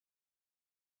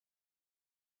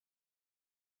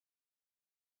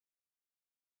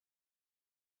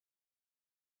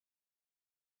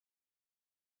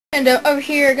And over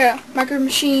here I got Micro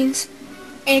Machines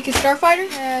Anakin Starfighter.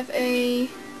 I have a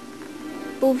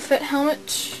Boba Fett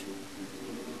helmet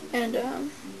and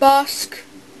Bosk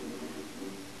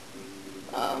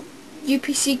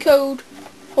UPC code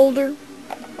holder,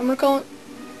 I'm gonna call it.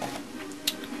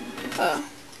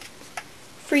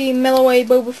 Free Melloway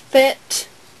Boba Fett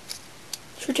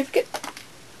certificate.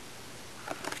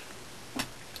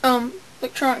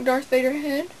 Electronic Darth Vader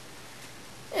head.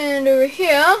 And over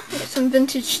here, we got some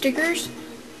vintage stickers.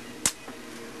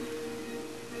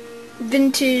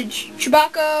 Vintage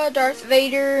Chewbacca, Darth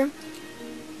Vader,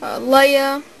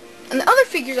 Leia, and the other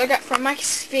figures I got from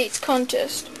Mike's Fates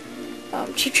contest.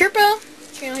 Chief Chirpa,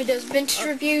 he does vintage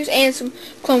reviews and some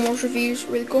Clone Wars reviews,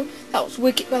 really cool. That was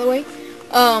wicked, by the way.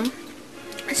 A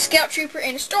Scout Trooper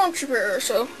and a Stormtrooper,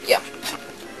 so yeah.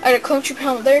 I got a Clone Trooper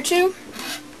helmet there too.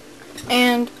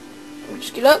 And, let me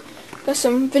just get up. Got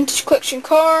some vintage collection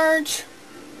cards,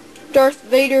 Darth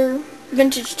Vader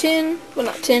vintage tin, well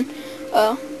not tin,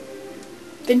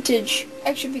 vintage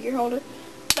action figure holder.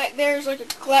 Back there is like a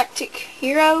Galactic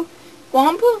Hero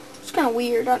Wampa. It's kind of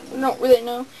weird. I don't really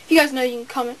know. If you guys know, you can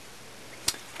comment.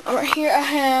 Right here I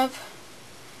have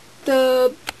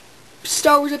the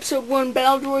Star Wars Episode 1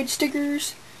 Battle Droid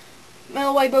stickers,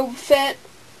 Melloway Boba Fett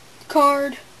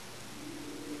card,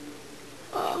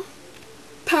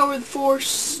 Power of the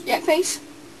Force yak face.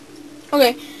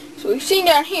 Okay, so we've seen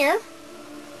down here.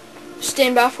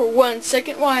 Stand by for 1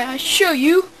 second while I show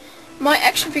you my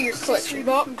action figure collection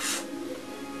box.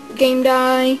 Game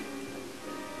die.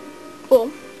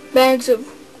 Well, bags of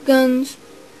guns,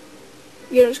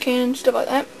 Yoda's cannon, stuff like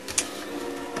that.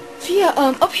 So yeah,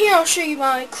 up here I'll show you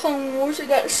my Clone Wars. I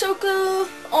got Ahsoka,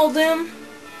 all them.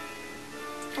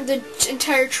 The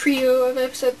entire trio of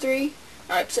Episode 3.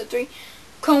 Not Episode 3.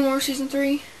 Clone Wars Season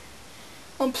 3.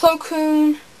 Plo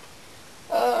Koon,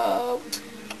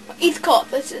 Eth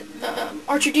Koth, that's it.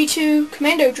 R2-D2,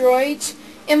 Commando Droids,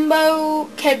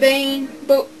 Embo, Cad Bane,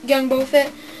 Young Boba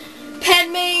Fett,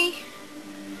 Padme,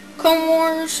 Clone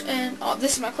Wars, and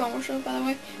this is my Clone Wars show, by the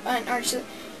way. I already said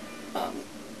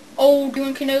old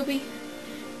Obi-Wan Kenobi,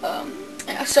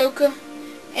 Ahsoka,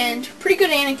 and pretty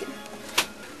good Anakin.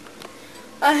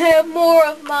 I have more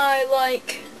of my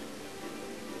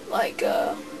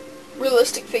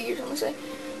realistic figures, I'm gonna say.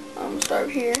 I'm gonna start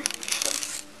here.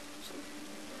 Some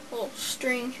little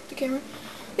string hit the camera.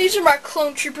 These are my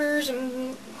Clone Troopers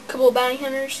and a couple of Bounty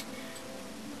Hunters.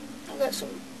 I got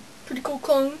some pretty cool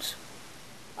clones.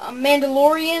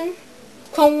 Mandalorian,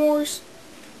 Clone Wars.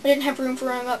 I didn't have room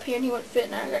for him up here and he wouldn't fit.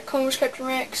 Now I got Clone Wars Captain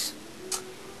Rex.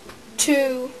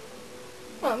 2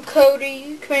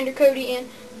 Cody, Commander Cody, and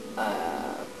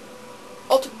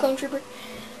Ultimate Clone Trooper.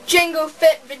 Jango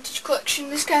Fett vintage collection.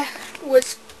 This guy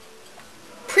was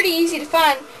pretty easy to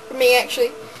find for me,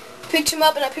 actually. Picked him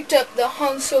up, and I picked up the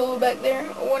Han Solo back there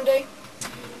one day.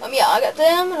 Yeah, I got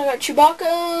them, and I got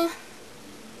Chewbacca.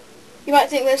 You might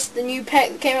think that's the new pack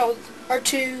that came out with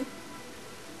R2,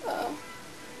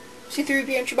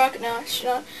 C-3PO, and Chewbacca. No, it's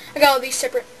not. I got all these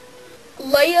separate.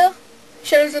 Leia,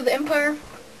 Shadows of the Empire.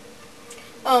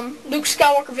 Luke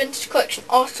Skywalker vintage collection,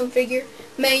 awesome figure.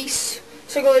 Mace,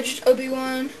 Circle Legends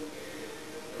Obi-Wan.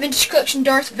 Vintage collection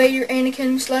Darth Vader,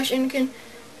 Anakin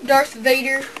 / Darth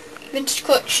Vader vintage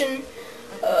collection.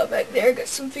 Back there got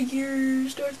some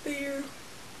figures, Darth Vader,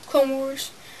 Clone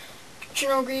Wars,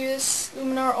 General Grievous,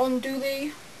 Luminar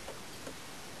Unduli,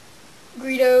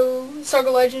 Greedo, Saga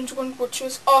Legends one, which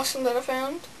was awesome that I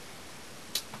found.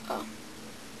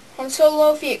 Han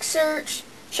Solo, Phoenix Search,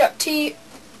 Shop T,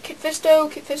 Kit Fisto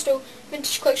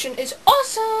vintage collection is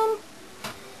awesome.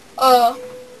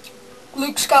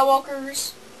 Luke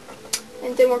Skywalker's,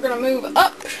 and then we're gonna move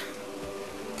up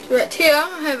to right here.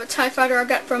 I have a TIE Fighter I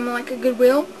got from a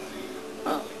Goodwill.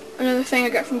 Another thing I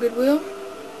got from Goodwill.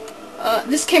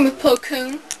 This came with Plo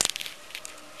Koon.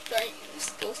 Sorry,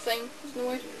 this little thing is in the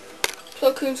way.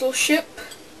 Plo Koon's little ship.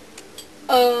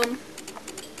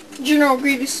 General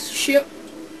Grievous ship,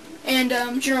 and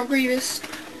General Grievous.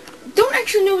 Don't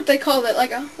actually know what they call that,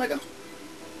 like a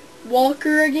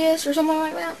walker, I guess, or something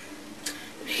like that.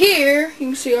 Here, you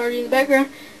can see already in the background,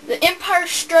 the Empire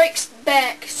Strikes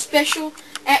Back special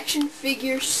action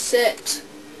figure set.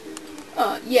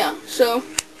 Yeah, so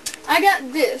I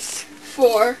got this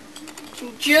for, you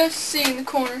can just see in the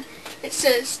corner, it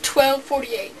says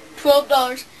 $12.48.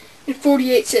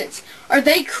 $12.48. Are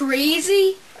they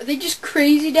crazy? Are they just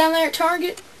crazy down there at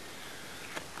Target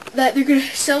that they're going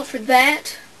to sell it for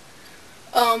that?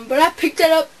 But I picked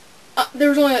that up. There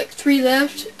was only 3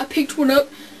 left. I picked one up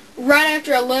right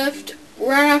after I left,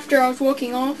 right after I was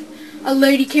walking off. A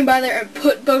lady came by there and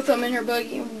put both of them in her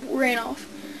buggy and ran off.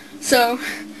 So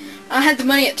I had the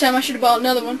money at the time. I should have bought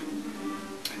another one.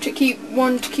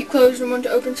 One to keep closed and one to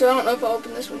open, so I don't know if I'll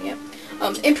open this one yet.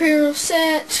 Imperial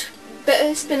set,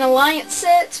 Bespin Alliance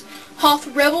set, Hoth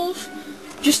Rebels,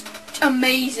 just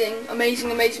amazing,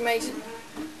 amazing, amazing, amazing.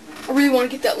 I really want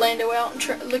to get that Lando out and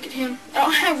try look at him. I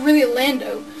don't have really a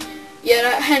Lando yet.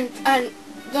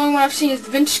 The only one I've seen is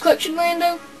the Vintage Collection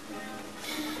Lando.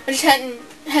 I just hadn't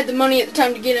had the money at the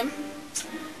time to get him.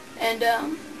 And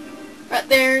right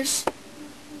there's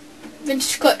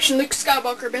Vintage Collection Luke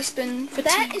Skywalker Bespin fatigue.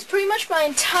 That is pretty much my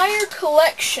entire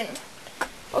collection.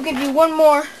 I'll give you one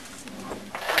more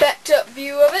backed up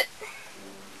view of it.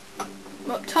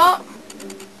 From up top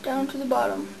down to the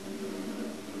bottom.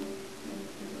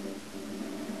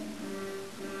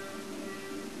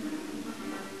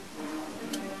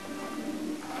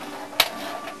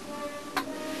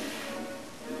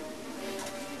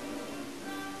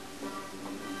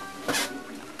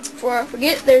 Before I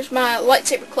forget, there's my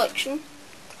lightsaber collection.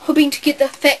 Hoping to get the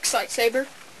Fex lightsaber.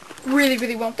 Really,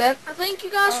 really want that. I thank you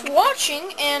guys for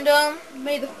watching, and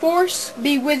may the Force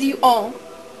be with you all.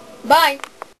 Bye.